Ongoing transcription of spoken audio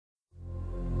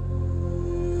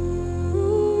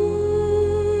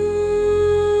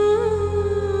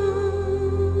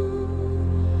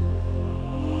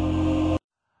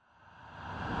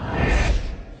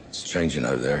changing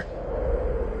out there.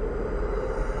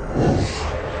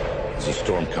 Is a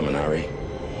storm coming, Harry?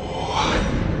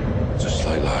 Just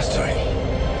like last time.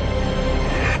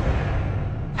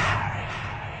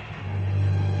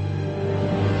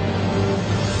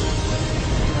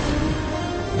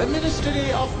 The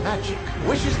Ministry of Magic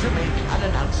wishes to make an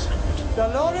announcement.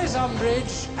 Dolores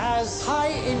Umbridge, as High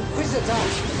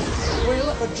Inquisitor, will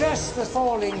address the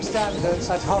falling standards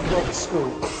at Hogwarts School.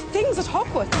 Things at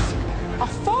Hogwarts are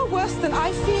far worse than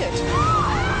I feared.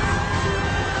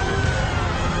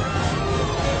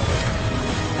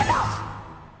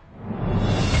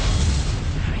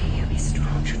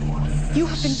 You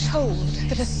have been told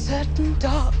that a certain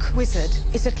dark wizard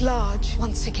is at large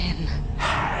once again.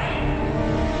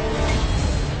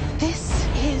 This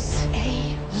is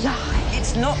a lie.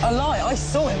 It's not a lie. I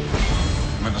saw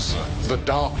him. Minister, the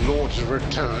Dark Lord's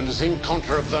return is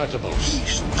incontrovertible.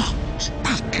 He's not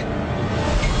back.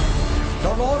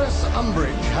 Dolores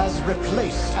Umbridge has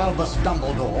replaced Albus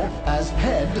Dumbledore as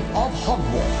head of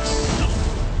Hogwarts.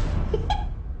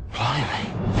 Blimey.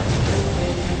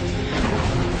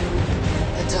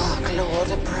 The Dark Lord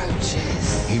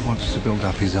approaches. He wants to build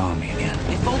up his army again.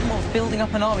 If Voldemort's building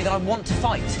up an army, then I want to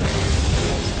fight.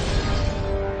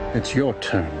 It's your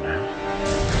turn now.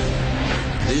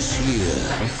 This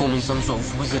year, we're forming some sort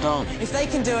of wizard army. If they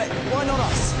can do it, why not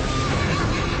us?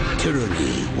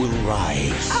 Tyranny will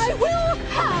rise. I will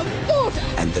have order!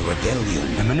 And the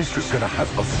rebellion, The Ministry's gonna have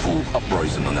a full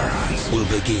uprising on their hands. will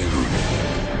begin.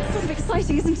 Sort of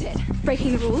exciting, isn't it?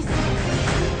 Breaking the rules.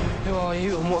 Who are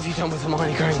you and what have you done with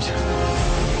Hermione Granger?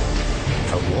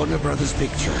 From Warner Brothers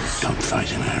Pictures. Don't fight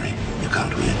him, Harry. You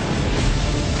can't win.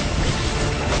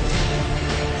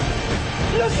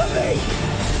 Look at me!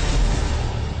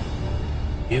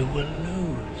 You will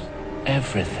lose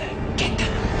everything. Get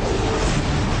down.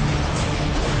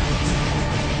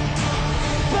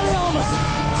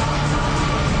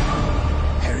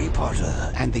 Harry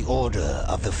Potter and the Order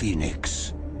of the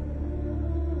Phoenix.